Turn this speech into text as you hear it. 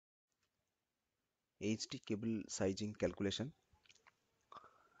HD cable sizing calculation.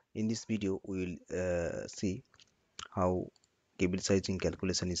 In this video, we will see how cable sizing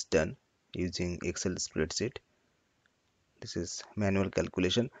calculation is done using Excel spreadsheet. This is manual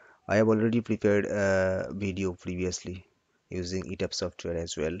calculation. I have already prepared a video previously using ETAP software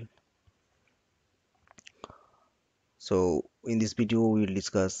as well. So in this video, we will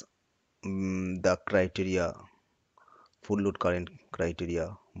discuss the criteria, full load current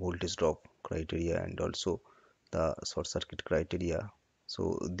criteria, voltage drop criteria, and also the short circuit criteria.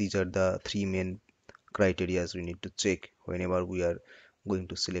 So these are the three main criteria we need to check whenever we are going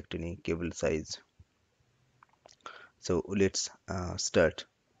to select any cable size. So let's start.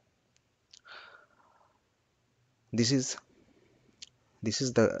 This is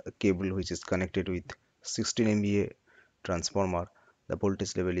the cable which is connected with 16 MVA transformer. The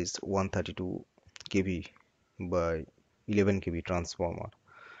voltage level is 132 kV by 11 kV transformer,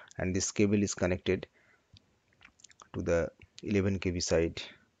 and this cable is connected to the 11 kV side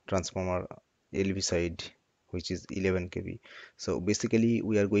transformer LV side, which is 11 kV. So basically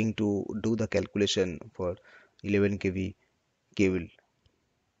we are going to do the calculation for 11 kV cable.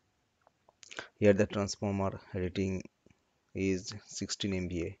 Here the transformer rating is 16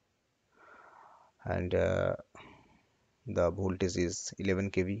 MVA and the voltage is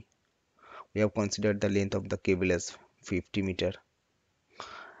 11 kV. We have considered the length of the cable as 50 meter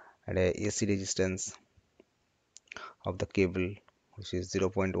and a AC resistance of the cable which is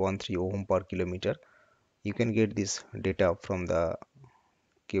 0.13 ohm per kilometer. You can get this data from the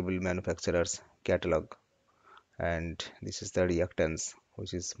cable manufacturer's catalog, and this is the reactance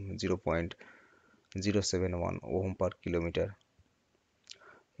which is 0.071 ohm per kilometer.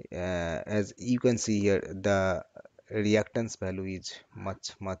 As you can see here, the reactance value is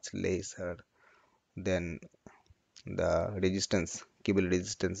much lesser than the resistance cable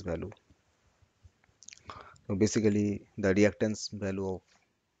resistance value. So basically the reactance value of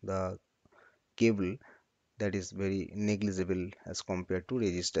the cable, that is very negligible as compared to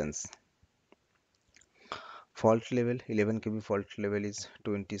resistance. Fault level, 11 kV fault level is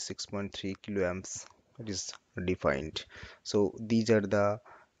 26.3 kiloamps. It is defined. So these are the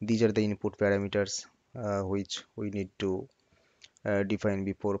input parameters which we need to define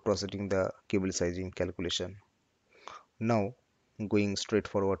before proceeding the cable sizing calculation. Now going straight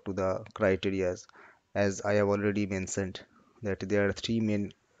forward to the criteria, as I have already mentioned that there are three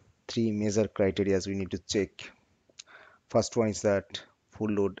major criteria we need to check. First one is that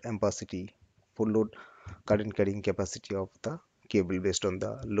full load ampacity, full load current carrying capacity of the cable based on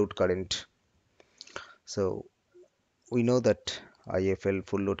the load current. So we know that IFL,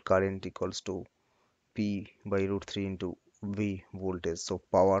 full load current, equals to P by root 3 into V voltage. So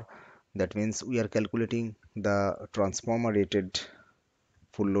power, that means we are calculating the transformer rated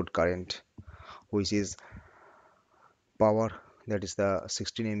full load current, which is power, that is the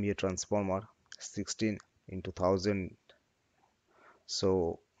 16 MVA transformer, 16 into 1000.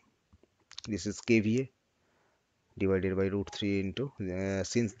 So this is kVA divided by root 3 into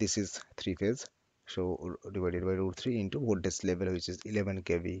since this is three phase, so divided by root 3 into voltage level, which is 11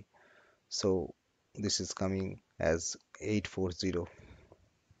 kV. So this is coming as 840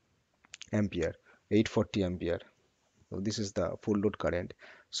 ampere, 840 ampere. So this is the full load current.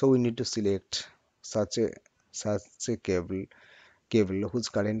 So we need to select such a cable whose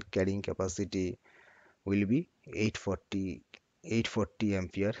current carrying capacity will be 840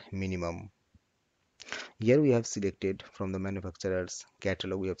 ampere minimum. Here we have selected from the manufacturer's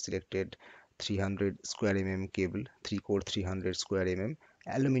catalog, we have selected 300 square mm cable, 3 core 300 square mm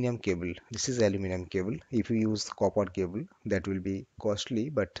aluminum cable. This is aluminum cable. If you use copper cable, that will be costly,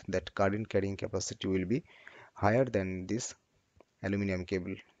 but that current carrying capacity will be higher than this aluminum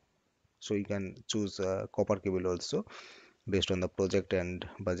cable. So you can choose copper cable also based on the project and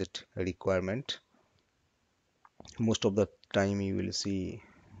budget requirement. Most of the time you will see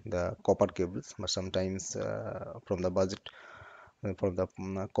the copper cables, but sometimes from the budget, from the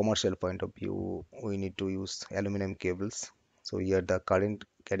commercial point of view, we need to use aluminum cables. So here the current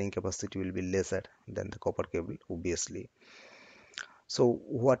carrying capacity will be lesser than the copper cable, obviously. So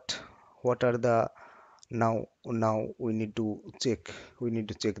what are the now we need to check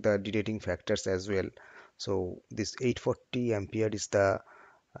the derating factors as well. So this 840 ampere is the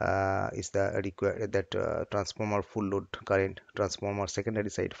required that transformer full load current, transformer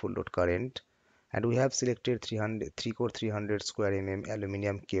secondary side full load current, and we have selected 300 3 core 300 square mm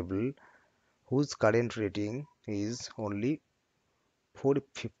aluminum cable whose current rating is only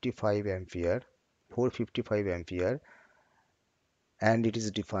 455 ampere, 455 ampere, and it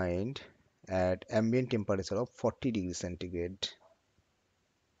is defined at ambient temperature of 40 degrees centigrade.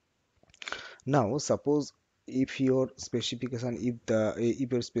 Now suppose if your specification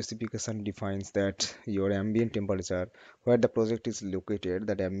defines that your ambient temperature where the project is located,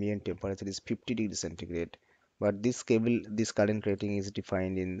 that ambient temperature is 50 degrees centigrade, but this current rating is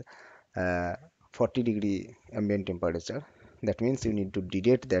defined in 40-degree ambient temperature. That means you need to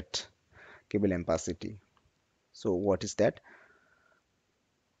deduct that cable ampacity. So what is that?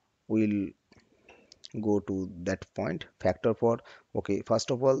 We'll go to that point. Factor for, okay,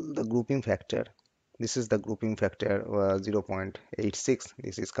 first of all, the grouping factor. This is the grouping factor 0.86.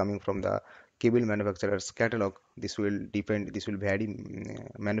 This is coming from the cable manufacturer's catalog. This will vary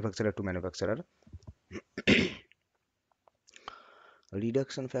manufacturer to manufacturer.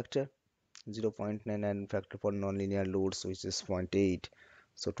 Reduction factor 0.9, and factor for nonlinear loads, which is 0.8.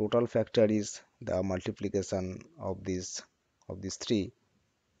 So total factor is the multiplication of these three,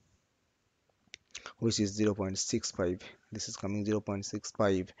 which is 0.65. This is coming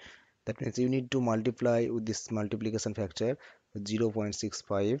 0.65. That means you need to multiply with this multiplication factor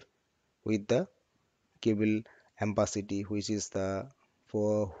 0.65 with the cable ampacity, which is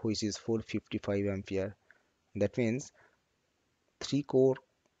 455 ampere. That means 3 core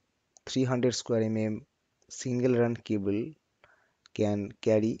 300 square mm single run cable can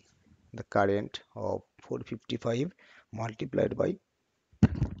carry the current of 455 multiplied by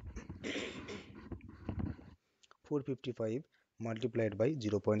 455 multiplied by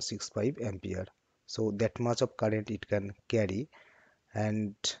 0.65 ampere. So that much of current it can carry,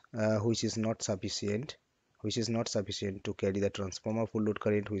 and which is not sufficient to carry the transformer full load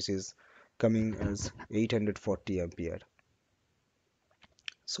current, which is coming as 840 ampere.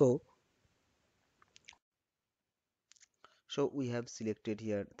 So we have selected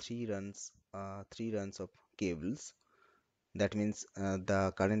here three runs of cables. That means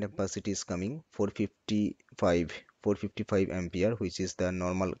the current capacity is coming 455 ampere, which is the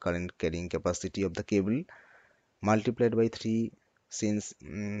normal current carrying capacity of the cable, multiplied by 3, since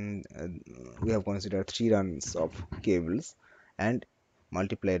we have considered 3 runs of cables, and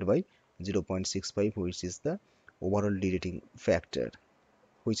multiplied by 0.65, which is the overall de-rating factor,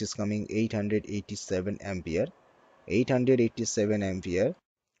 which is coming 887 ampere. 887 ampere.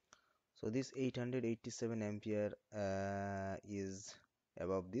 So this 887 ampere is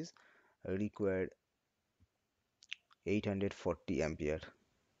above this required 840 ampere.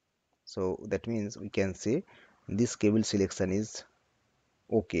 So that means we can say this cable selection is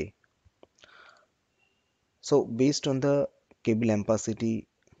okay. So based on the cable ampacity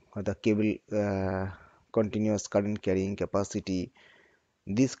or the cable continuous current carrying capacity,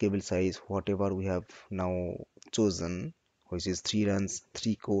 this cable size whatever we have now chosen, which is 3 runs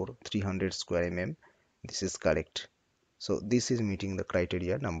 3 core 300 square mm, this is correct. So this is meeting the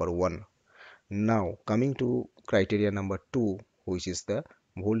criteria number 1. Now coming to criteria number 2, which is the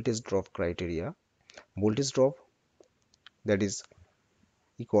voltage drop criteria. Voltage drop, that is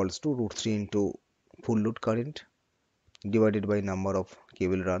equals to root 3 into full load current divided by number of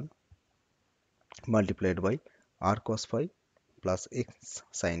cable run multiplied by r cos phi plus x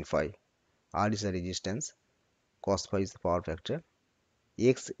sin phi. R is the resistance, cos phi is the power factor,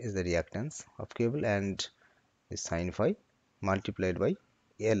 x is the reactance of cable, and the sin phi multiplied by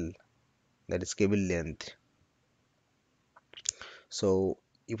L, that is cable length. So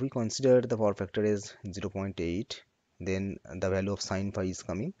if we consider the power factor is 0.8, then the value of sin phi is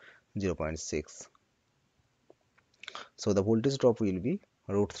coming 0.6. So the voltage drop will be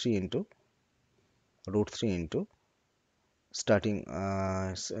root 3 into starting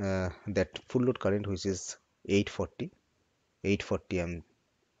that full load current, which is 840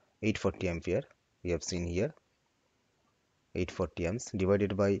 840 ampere, we have seen here 840 amps,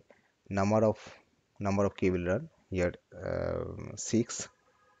 divided by number of cable run here, 6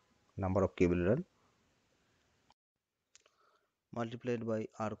 number of cable run, multiplied by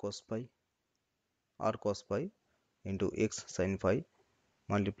r cos pi into x sin phi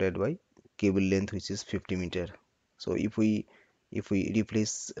multiplied by cable length, which is 50 meter. So if we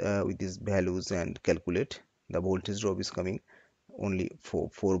replace with these values and calculate, the voltage drop is coming only 4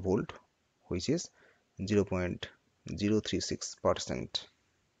 volt, which is 0.036%.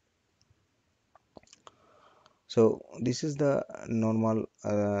 So this is the normal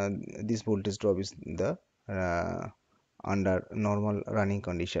this voltage drop is the uh, under normal running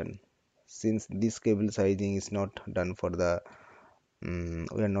condition. Since this cable sizing is not done for the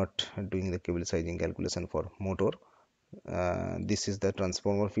we are not doing the cable sizing calculation for motor. This is the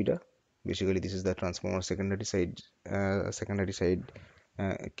transformer feeder. Basically this is the transformer secondary side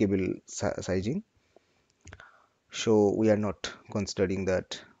cable sizing. So we are not considering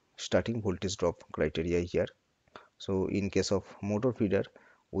that starting voltage drop criteria here. So in case of motor feeder,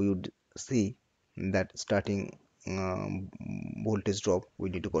 we would see that starting voltage drop we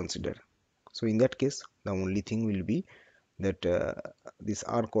need to consider. So in that case, the only thing will be that this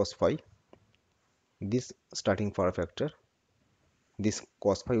r cos phi, this starting power factor, this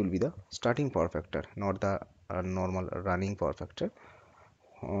cos phi will be the starting power factor, not the normal running power factor.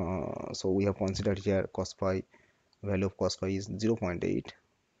 So we have considered here cos phi, value of cos phi is 0.8.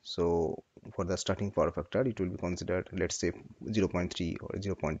 So for the starting power factor, it will be considered, let's say 0.3 or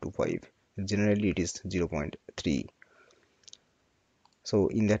 0.25. Generally, it is 0.3. So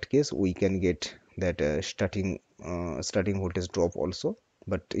in that case, we can get that starting voltage drop also.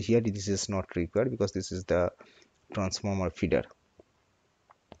 But here this is not required because this is the transformer feeder,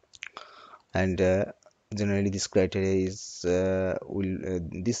 and generally this criteria is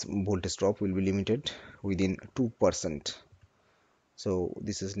this voltage drop will be limited within 2%. So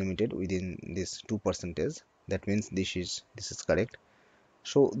this is limited within this 2%. That means this is correct.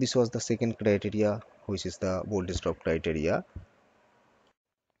 So this was the second criteria, which is the voltage drop criteria.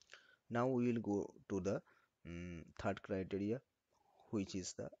 Now we will go to the third criteria, which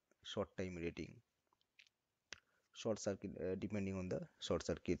is the short time rating, short circuit, depending on the short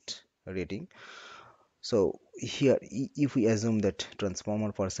circuit rating. So here, if we assume that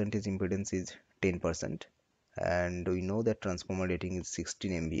transformer percentage impedance is 10%, and we know that transformer rating is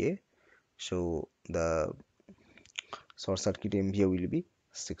 16 MVA, so the short circuit MVA will be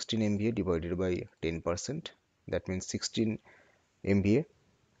 16 MVA divided by 10%. That means 16 MVA,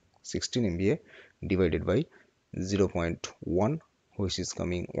 16 MVA divided by 0.1, which is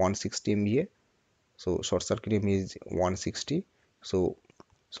coming 160 MVA. So short circuit MVA is 160. So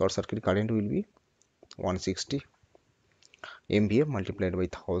short circuit current will be 160 MVA multiplied by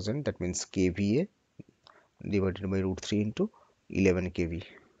 1000. That means kVA divided by root 3 into 11 kV.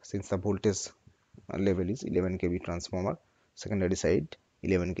 Since the voltage level is 11 kV transformer, secondary side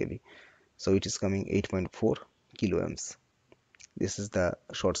 11 kV. So it is coming 8.4 kiloamps. This is the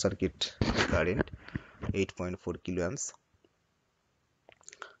short circuit current, 8.4 kiloamps,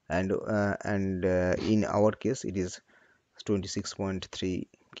 and in our case it is 26.3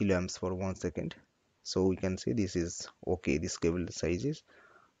 kiloamps for 1 second. So we can say this is okay, this cable size is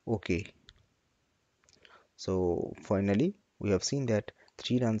okay. So finally we have seen that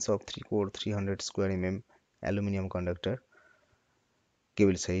 3 runs of 3 core 300 square mm aluminum conductor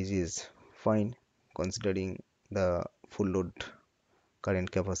cable size is fine, considering the full load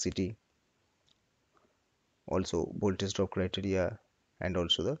current capacity, also voltage drop criteria, and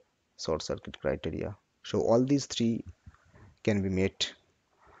also the short circuit criteria. So all these three can be met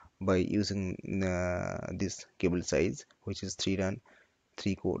by using this cable size, which is 3 run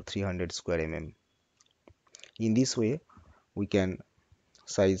 3 core 300 square mm. In this way we can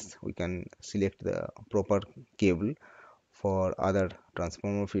we can select the proper cable for other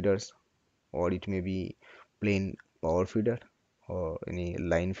transformer feeders, or it may be plain power feeder or any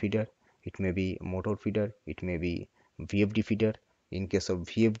line feeder, it may be motor feeder, it may be VFD feeder. In case of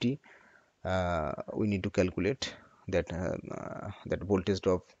VFD, we need to calculate that voltage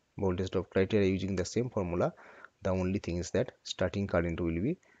drop criteria using the same formula. The only thing is that starting current will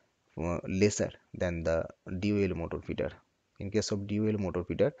be lesser than the DOL motor feeder. In case of DOL motor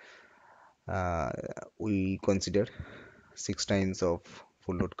feeder, uh, we consider 6 times of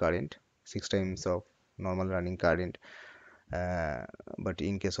full load current, 6 times of normal running current, uh, but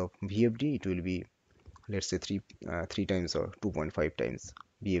in case of VFD it will be, let's say, 3 times or 2.5 times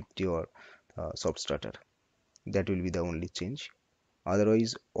VFD or soft starter. That will be the only change.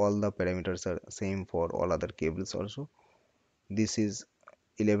 Otherwise all the parameters are same for all other cables also. This is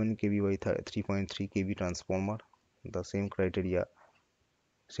 11 kV by 3.3 kV transformer. The same criteria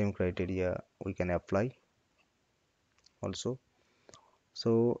we can apply also.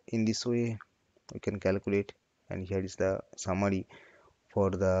 So in this way we can calculate, and here is the summary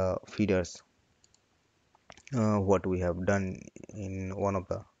for the feeders, what we have done in one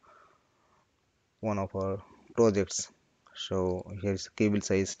of our projects. So here is cable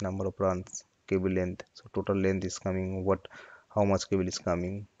size, number of runs, cable length. So total length is coming, what how much cable is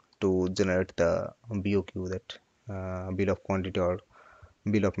coming to generate the BOQ, that bill of quantity or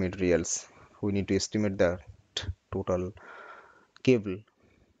bill of materials. We need to estimate the total cable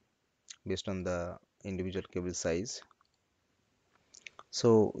based on the individual cable size.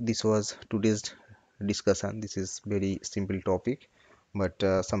 So this was today's discussion. This is very simple topic, but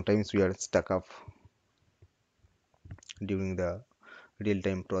sometimes we are stuck up during the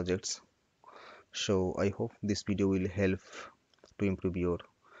real-time projects. So I hope this video will help to improve your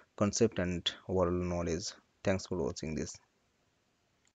concept and overall knowledge. Thanks for watching this.